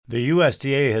The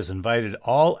USDA has invited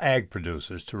all ag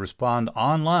producers to respond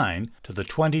online to the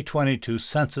 2022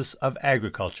 Census of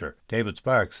Agriculture. David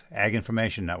Sparks, Ag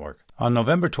Information Network. On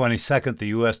November 22nd, the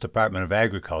U.S. Department of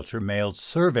Agriculture mailed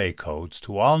survey codes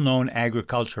to all known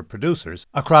agriculture producers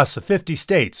across the 50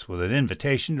 states with an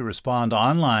invitation to respond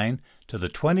online to the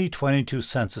 2022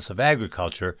 Census of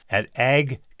Agriculture at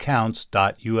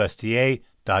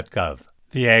agcounts.usda.gov.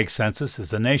 The Ag Census is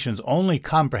the nation's only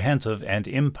comprehensive and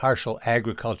impartial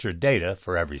agriculture data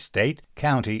for every state,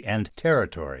 county, and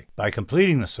territory. By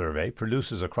completing the survey,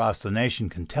 producers across the nation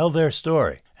can tell their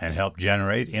story and help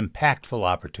generate impactful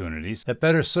opportunities that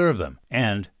better serve them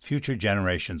and future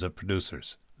generations of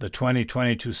producers. The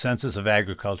 2022 Census of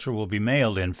Agriculture will be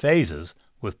mailed in phases,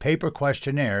 with paper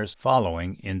questionnaires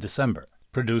following in December.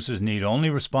 Producers need only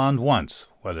respond once,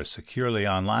 whether securely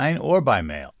online or by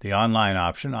mail. The online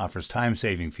option offers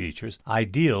time-saving features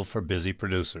ideal for busy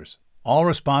producers. All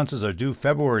responses are due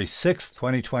February 6,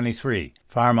 2023.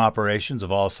 Farm operations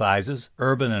of all sizes,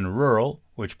 urban and rural,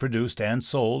 which produced and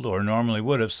sold or normally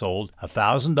would have sold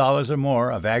 $1,000 or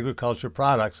more of agriculture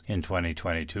products in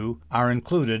 2022, are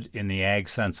included in the Ag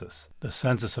Census. The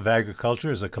Census of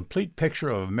Agriculture is a complete picture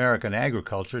of American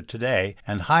agriculture today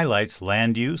and highlights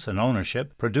land use and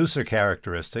ownership, producer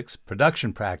characteristics,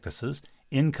 production practices,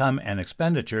 income and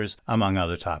expenditures, among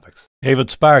other topics. David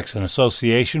Sparks, in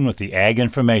association with the Ag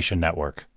Information Network.